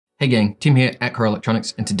Hey gang, Tim here at Core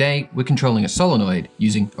Electronics, and today we're controlling a solenoid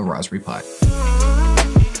using a Raspberry Pi.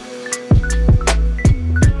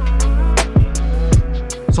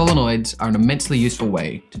 Solenoids are an immensely useful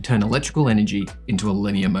way to turn electrical energy into a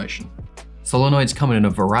linear motion. Solenoids come in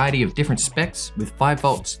a variety of different specs, with 5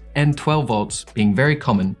 volts and 12 volts being very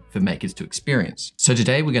common for makers to experience. So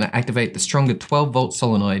today we're going to activate the stronger 12 volt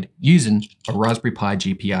solenoid using a Raspberry Pi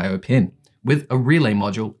GPIO pin, with a relay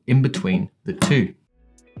module in between the two.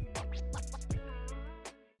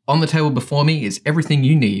 On the table before me is everything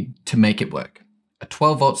you need to make it work. A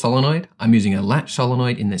 12 volt solenoid, I'm using a latch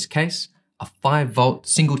solenoid in this case, a 5 volt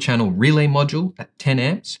single channel relay module at 10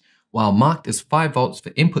 amps, while marked as 5 volts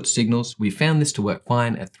for input signals, we found this to work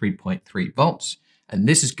fine at 3.3 volts, and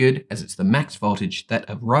this is good as it's the max voltage that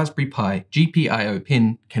a Raspberry Pi GPIO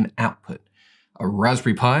pin can output. A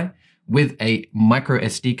Raspberry Pi with a micro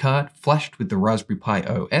SD card flashed with the Raspberry Pi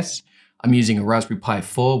OS. I'm using a Raspberry Pi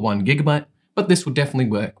 4 1GB, but this will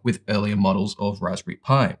definitely work with earlier models of Raspberry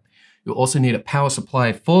Pi. You'll also need a power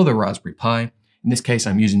supply for the Raspberry Pi. In this case,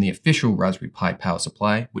 I'm using the official Raspberry Pi power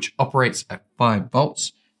supply, which operates at 5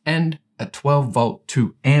 volts, and a 12 volt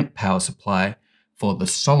 2 amp power supply for the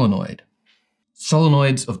solenoid.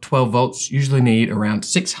 Solenoids of 12 volts usually need around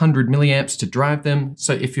 600 milliamps to drive them,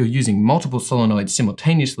 so if you're using multiple solenoids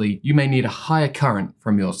simultaneously, you may need a higher current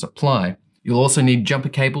from your supply. You'll also need jumper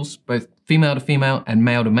cables, both female to female and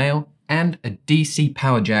male to male, and a DC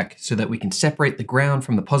power jack so that we can separate the ground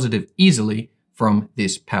from the positive easily from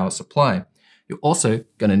this power supply. You're also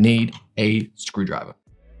going to need a screwdriver.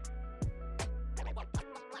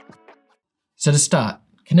 So to start,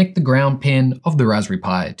 connect the ground pin of the Raspberry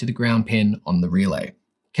Pi to the ground pin on the relay.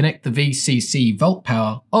 Connect the VCC volt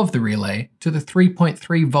power of the relay to the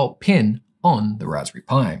 3.3 volt pin on the Raspberry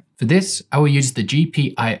Pi. For this, I will use the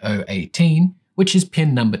GPIO 18, which is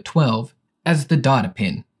pin number 12, as the data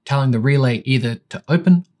pin, telling the relay either to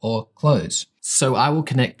open or close. So I will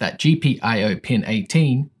connect that GPIO pin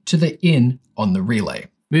 18 to the in on the relay.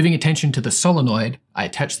 Moving attention to the solenoid, I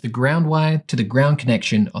attach the ground wire to the ground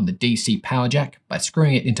connection on the DC power jack by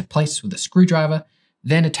screwing it into place with a screwdriver,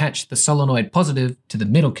 then attach the solenoid positive to the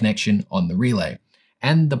middle connection on the relay,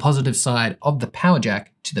 and the positive side of the power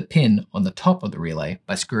jack to the pin on the top of the relay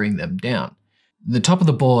by screwing them down. The top of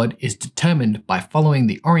the board is determined by following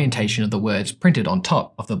the orientation of the words printed on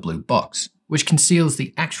top of the blue box, which conceals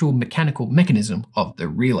the actual mechanical mechanism of the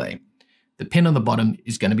relay. The pin on the bottom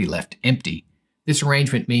is going to be left empty. This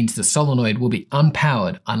arrangement means the solenoid will be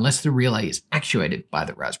unpowered unless the relay is actuated by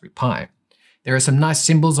the Raspberry Pi. There are some nice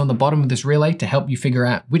symbols on the bottom of this relay to help you figure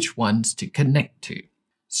out which ones to connect to.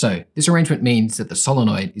 So this arrangement means that the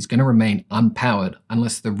solenoid is going to remain unpowered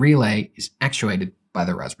unless the relay is actuated by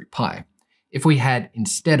the Raspberry Pi. If we had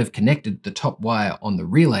instead of connected the top wire on the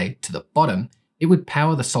relay to the bottom, it would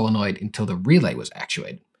power the solenoid until the relay was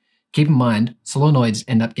actuated. Keep in mind, solenoids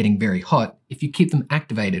end up getting very hot if you keep them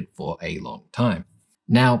activated for a long time.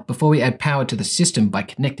 Now, before we add power to the system by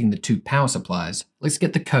connecting the two power supplies, let's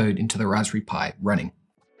get the code into the Raspberry Pi running.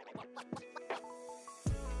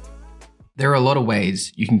 There are a lot of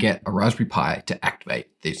ways you can get a Raspberry Pi to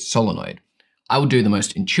activate this solenoid. I will do the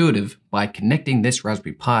most intuitive by connecting this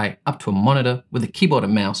Raspberry Pi up to a monitor with a keyboard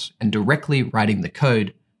and mouse and directly writing the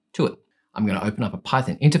code to it. I'm going to open up a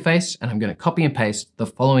Python interface and I'm going to copy and paste the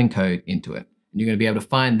following code into it. And you're going to be able to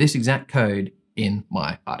find this exact code in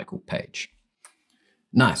my article page.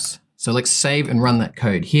 Nice. So let's save and run that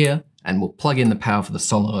code here, and we'll plug in the power for the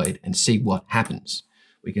solenoid and see what happens.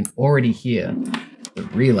 We can already hear the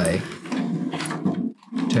relay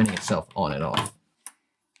turning itself on and off.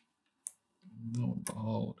 Lo and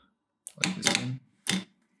behold, plug this in.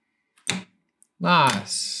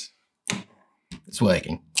 Nice. It's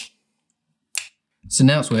working. So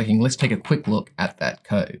now it's working, let's take a quick look at that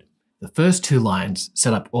code. The first two lines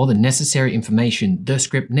set up all the necessary information the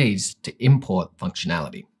script needs to import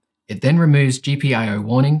functionality. It then removes GPIO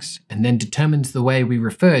warnings and then determines the way we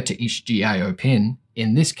refer to each GPIO pin,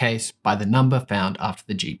 in this case by the number found after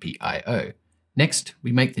the GPIO. Next,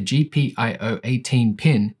 we make the GPIO 18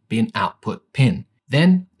 pin be an output pin.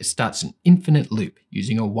 Then it starts an infinite loop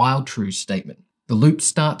using a while true statement. The loop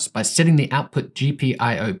starts by setting the output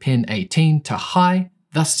GPIO pin 18 to high,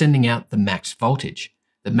 thus sending out the max voltage.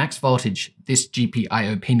 The max voltage this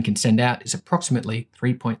GPIO pin can send out is approximately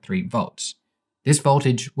 3.3 volts. This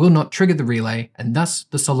voltage will not trigger the relay, and thus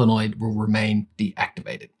the solenoid will remain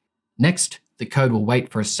deactivated. Next, the code will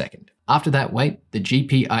wait for a second. After that wait, the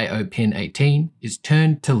GPIO pin 18 is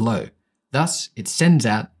turned to low. Thus, it sends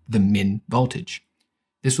out the min voltage.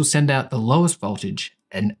 This will send out the lowest voltage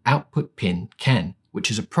an output pin can,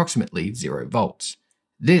 which is approximately 0 volts.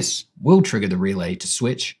 This will trigger the relay to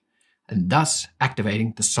switch, and thus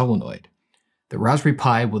activating the solenoid. The Raspberry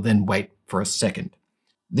Pi will then wait for a second.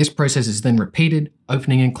 This process is then repeated,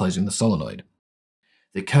 opening and closing the solenoid.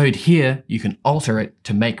 The code here, you can alter it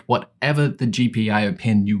to make whatever the GPIO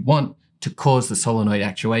pin you want to cause the solenoid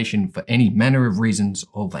actuation for any manner of reasons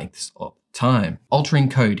or lengths of time. Altering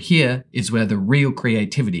code here is where the real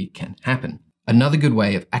creativity can happen. Another good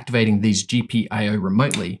way of activating these GPIO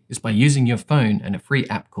remotely is by using your phone and a free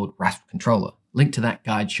app called Rasp Controller. Link to that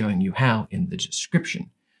guide showing you how in the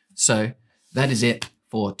description. So that is it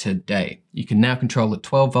for today. You can now control a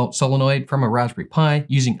 12-volt solenoid from a Raspberry Pi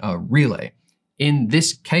using a relay. In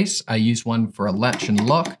this case, I used one for a latch and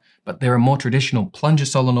lock, but there are more traditional plunger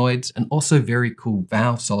solenoids and also very cool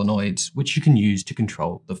valve solenoids, which you can use to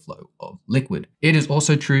control the flow of liquid. It is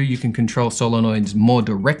also true you can control solenoids more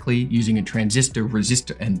directly using a transistor,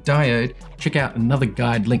 resistor, and diode. Check out another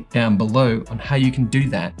guide linked down below on how you can do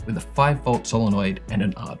that with a 5-volt solenoid and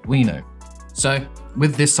an Arduino. So,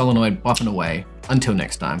 with this solenoid bopping away, until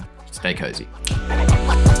next time, stay cozy.